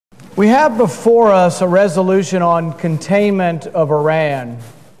We have before us a resolution on containment of Iran.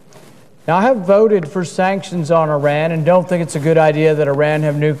 Now, I have voted for sanctions on Iran and don't think it's a good idea that Iran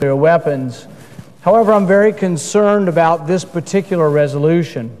have nuclear weapons. However, I'm very concerned about this particular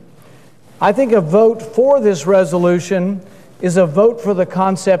resolution. I think a vote for this resolution is a vote for the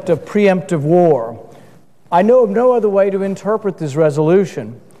concept of preemptive war. I know of no other way to interpret this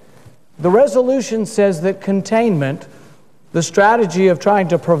resolution. The resolution says that containment, the strategy of trying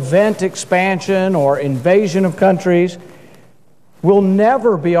to prevent expansion or invasion of countries, will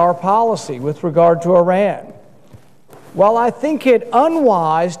never be our policy with regard to Iran. While I think it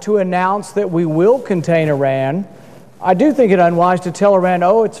unwise to announce that we will contain Iran, I do think it unwise to tell Iran,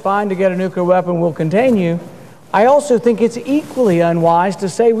 oh, it's fine to get a nuclear weapon, we'll contain you. I also think it's equally unwise to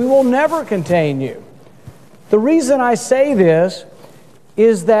say we will never contain you. The reason I say this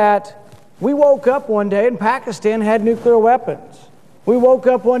is that we woke up one day and Pakistan had nuclear weapons. We woke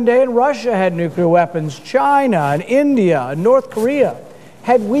up one day and Russia had nuclear weapons, China and India and North Korea.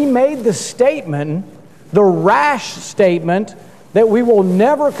 Had we made the statement, the rash statement, that we will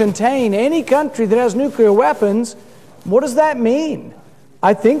never contain any country that has nuclear weapons, what does that mean?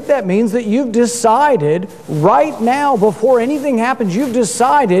 I think that means that you've decided right now, before anything happens, you've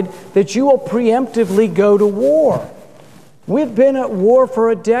decided that you will preemptively go to war. We've been at war for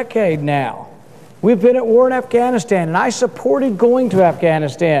a decade now. We've been at war in Afghanistan, and I supported going to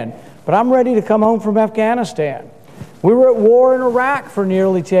Afghanistan, but I'm ready to come home from Afghanistan. We were at war in Iraq for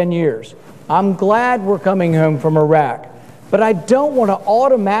nearly 10 years. I'm glad we're coming home from Iraq, but I don't want to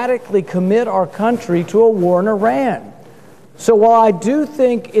automatically commit our country to a war in Iran. So while I do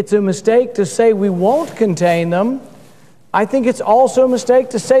think it's a mistake to say we won't contain them, I think it's also a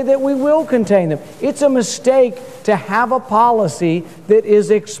mistake to say that we will contain them. It's a mistake to have a policy that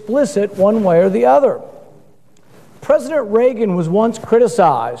is explicit one way or the other. President Reagan was once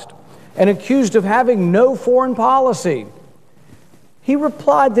criticized and accused of having no foreign policy. He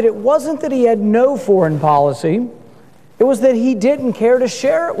replied that it wasn't that he had no foreign policy, it was that he didn't care to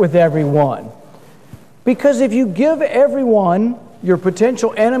share it with everyone. Because if you give everyone, your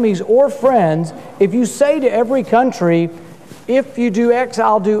potential enemies or friends, if you say to every country, if you do X,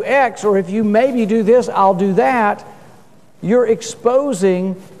 I'll do X, or if you maybe do this, I'll do that, you're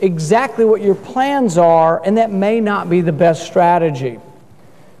exposing exactly what your plans are, and that may not be the best strategy.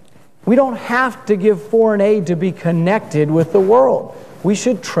 We don't have to give foreign aid to be connected with the world. We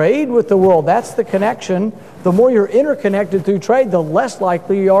should trade with the world. That's the connection. The more you're interconnected through trade, the less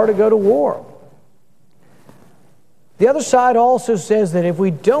likely you are to go to war. The other side also says that if we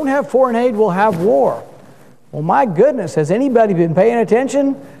don't have foreign aid, we'll have war. Well, my goodness, has anybody been paying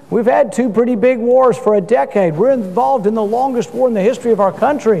attention? We've had two pretty big wars for a decade. We're involved in the longest war in the history of our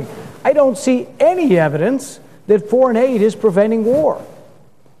country. I don't see any evidence that foreign aid is preventing war.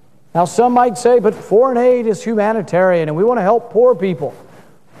 Now, some might say, but foreign aid is humanitarian and we want to help poor people.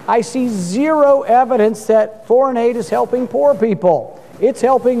 I see zero evidence that foreign aid is helping poor people. It's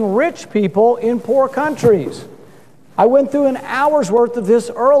helping rich people in poor countries. I went through an hour's worth of this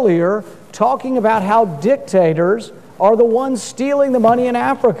earlier, talking about how dictators are the ones stealing the money in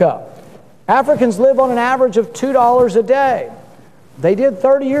Africa. Africans live on an average of $2 a day. They did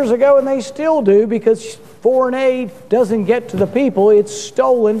 30 years ago, and they still do, because foreign aid doesn't get to the people. It's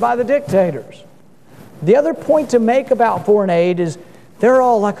stolen by the dictators. The other point to make about foreign aid is they're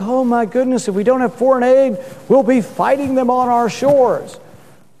all like, oh my goodness, if we don't have foreign aid, we'll be fighting them on our shores.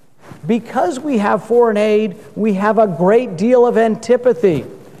 Because we have foreign aid, we have a great deal of antipathy.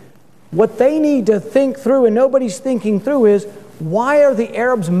 What they need to think through, and nobody's thinking through, is why are the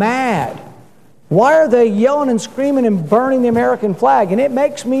Arabs mad? Why are they yelling and screaming and burning the American flag? And it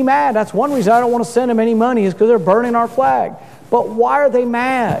makes me mad. That's one reason I don't want to send them any money, is because they're burning our flag. But why are they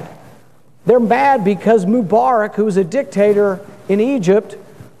mad? They're mad because Mubarak, who was a dictator in Egypt,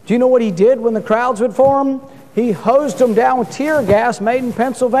 do you know what he did when the crowds would form? He hosed them down with tear gas made in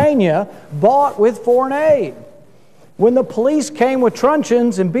Pennsylvania, bought with foreign aid. When the police came with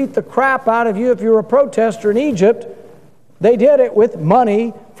truncheons and beat the crap out of you if you were a protester in Egypt, they did it with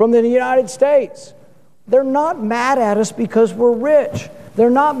money from the United States. They're not mad at us because we're rich. They're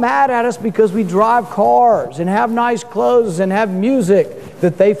not mad at us because we drive cars and have nice clothes and have music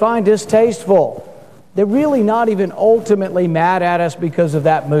that they find distasteful. They're really not even ultimately mad at us because of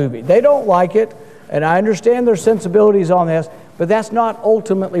that movie. They don't like it. And I understand their sensibilities on this, but that's not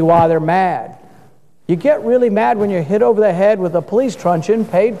ultimately why they're mad. You get really mad when you're hit over the head with a police truncheon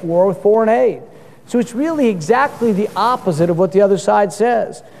paid for with foreign aid. So it's really exactly the opposite of what the other side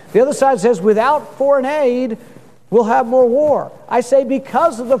says. The other side says without foreign aid, we'll have more war. I say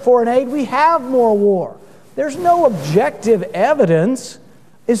because of the foreign aid, we have more war. There's no objective evidence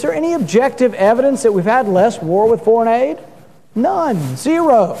Is there any objective evidence that we've had less war with foreign aid? None.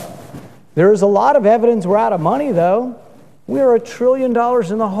 Zero. There is a lot of evidence we're out of money, though. We are $1 trillion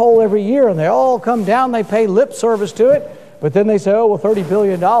in the hole every year, and they all come down, they pay lip service to it, but then they say, oh, well, $30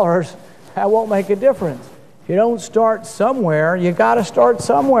 billion, that won't make a difference. If you don't start somewhere, you got to start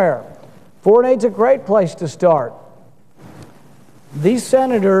somewhere. Foreign aid's a great place to start. These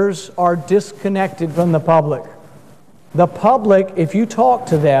senators are disconnected from the public. The public, if you talk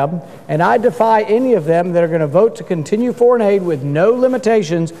to them, and I defy any of them that are going to vote to continue foreign aid with no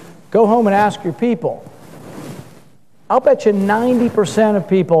limitations, go home and ask your people. I'll bet you 90% of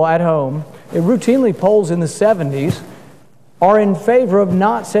people at home, it routinely polls in the 70s, are in favor of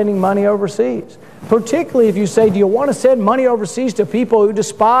not sending money overseas. Particularly if you say, do you want to send money overseas to people who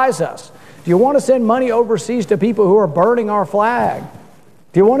despise us? Do you want to send money overseas to people who are burning our flag?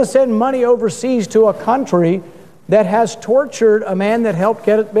 Do you want to send money overseas to a country that has tortured a man that helped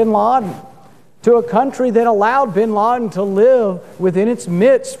get bin Laden? To a country that allowed bin Laden to live within its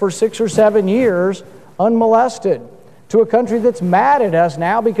midst for 6 or 7 years unmolested? To a country that's mad at us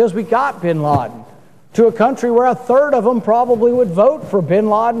now because we got bin Laden? To a country where a third of them probably would vote for bin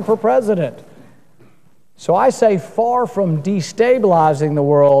Laden for president? So I say, far from destabilizing the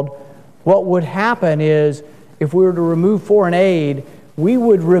world, what would happen is, if we were to remove foreign aid, we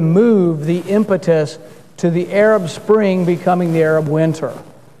would remove the impetus to the Arab Spring becoming the Arab Winter.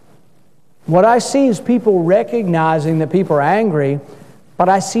 What I see is people recognizing that people are angry, but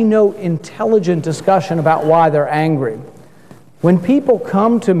I see no intelligent discussion about why they're angry. When people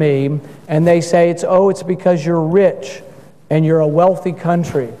come to me and they say, it's because you're rich and you're a wealthy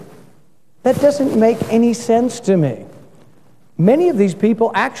country, that doesn't make any sense to me. Many of these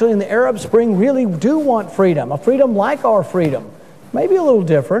people actually in the Arab Spring really do want freedom, a freedom like our freedom. Maybe a little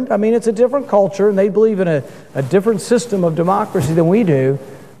different. I mean, it's a different culture, and they believe in a different system of democracy than we do,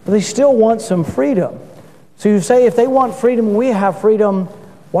 but they still want some freedom. So you say, if they want freedom and we have freedom,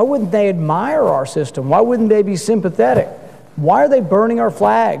 why wouldn't they admire our system? Why wouldn't they be sympathetic? Why are they burning our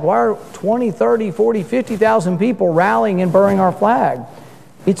flag? Why are 20, 30, 40, 50,000 people rallying and burning our flag?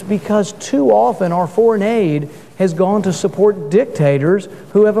 It's because too often our foreign aid has gone to support dictators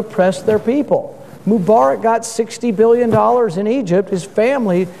who have oppressed their people. Mubarak got $60 billion in Egypt. His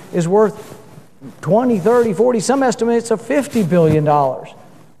family is worth 20, 30, 40, some estimates of $50 billion.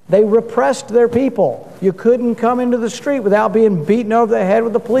 They repressed their people. You couldn't come into the street without being beaten over the head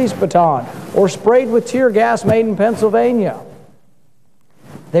with a police baton or sprayed with tear gas made in Pennsylvania.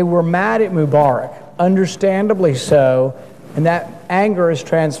 They were mad at Mubarak, understandably so, and that anger is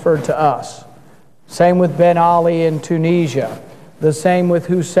transferred to us. Same with Ben Ali in Tunisia. The same with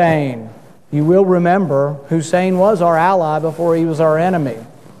Hussein. You will remember Hussein was our ally before he was our enemy.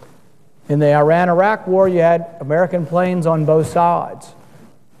 In the Iran-Iraq war, you had American planes on both sides.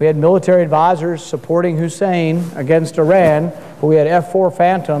 We had military advisors supporting Hussein against Iran, but we had F-4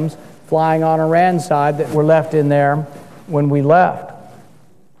 Phantoms flying on Iran's side that were left in there when we left.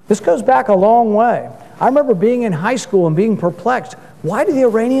 This goes back a long way. I remember being in high school and being perplexed. Why do the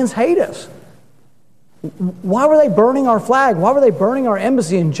Iranians hate us? Why were they burning our flag? Why were they burning our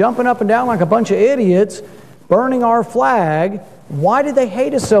embassy and jumping up and down like a bunch of idiots, burning our flag? Why did they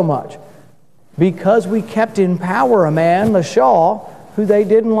hate us so much? Because we kept in power a man, the Shah, who they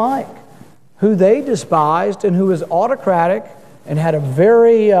didn't like, who they despised, and who was autocratic and had a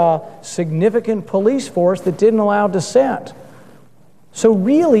very significant police force that didn't allow dissent. So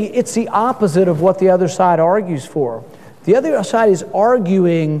really, it's the opposite of what the other side argues for. The other side is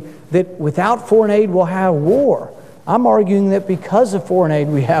arguing that without foreign aid we'll have war. I'm arguing that because of foreign aid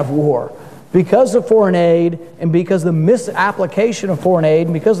we have war. Because of foreign aid, and because of the misapplication of foreign aid,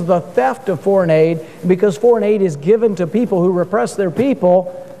 and because of the theft of foreign aid, and because foreign aid is given to people who repress their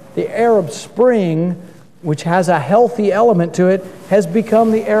people, the Arab Spring, which has a healthy element to it, has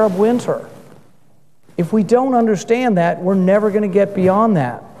become the Arab Winter. If we don't understand that, we're never going to get beyond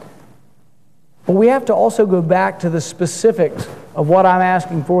that. But we have to also go back to the specifics of what I'm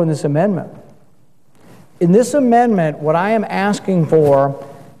asking for in this amendment. In this amendment, what I am asking for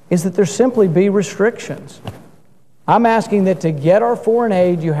is that there simply be restrictions. I'm asking that to get our foreign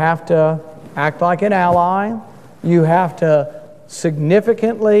aid, you have to act like an ally. You have to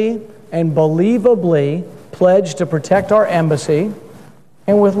significantly and believably pledge to protect our embassy.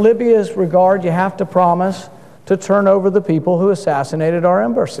 And with Libya's regard, you have to promise to turn over the people who assassinated our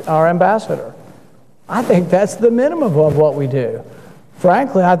ambassador. I think that's the minimum of what we do.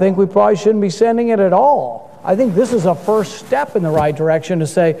 Frankly, I think we probably shouldn't be sending it at all. I think this is a first step in the right direction to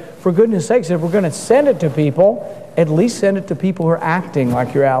say, for goodness sakes, if we're going to send it to people, at least send it to people who are acting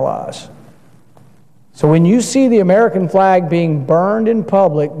like your allies. So when you see the American flag being burned in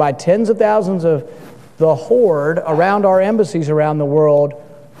public by tens of thousands of the horde around our embassies around the world,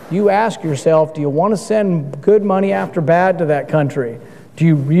 you ask yourself, do you want to send good money after bad to that country? Do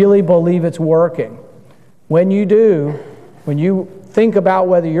you really believe it's working? When you do, when you think about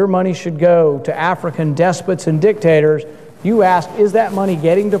whether your money should go to African despots and dictators, you ask, is that money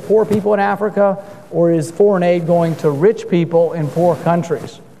getting to poor people in Africa, or is foreign aid going to rich people in poor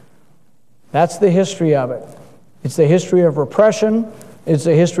countries? That's the history of it. It's the history of repression. It's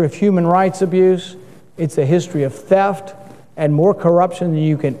the history of human rights abuse. It's the history of theft and more corruption than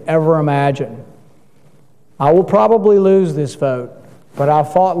you can ever imagine. I will probably lose this vote, but I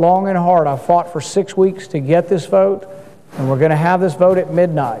fought long and hard. I fought for 6 weeks to get this vote, and we're going to have this vote at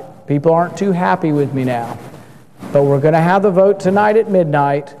midnight. People aren't too happy with me now, but we're going to have the vote tonight at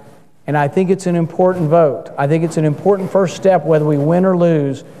midnight, and I think it's an important vote. I think it's an important first step whether we win or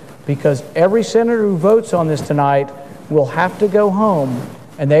lose, because every senator who votes on this tonight will have to go home,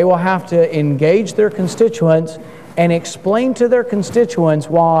 and they will have to engage their constituents and explain to their constituents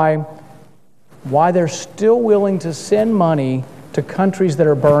why they're still willing to send money to countries that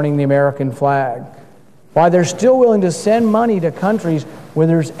are burning the American flag, why they're still willing to send money to countries where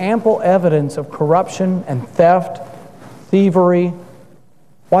there's ample evidence of corruption and theft, thievery,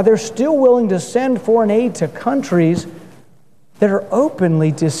 why they're still willing to send foreign aid to countries that are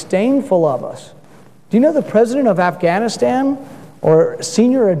openly disdainful of us. Do you know the president of Afghanistan or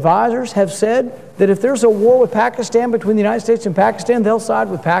senior advisors have said that if there's a war with Pakistan between the United States and Pakistan, they'll side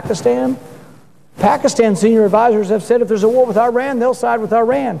with Pakistan? Pakistan senior advisors have said if there's a war with Iran, they'll side with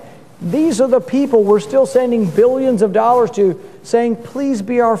Iran. These are the people we're still sending billions of dollars to, saying, please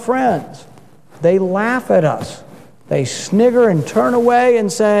be our friends. They laugh at us. They snigger and turn away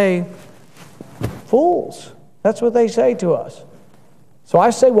and say, fools. That's what they say to us. So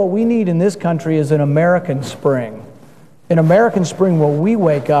I say what we need in this country is an American spring. An American spring where we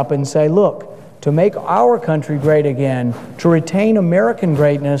wake up and say, look, to make our country great again, to retain American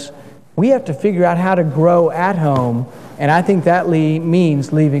greatness, we have to figure out how to grow at home, and I think that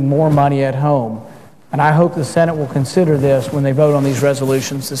means leaving more money at home. And I hope the Senate will consider this when they vote on these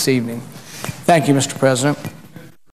resolutions this evening. Thank you, Mr. President.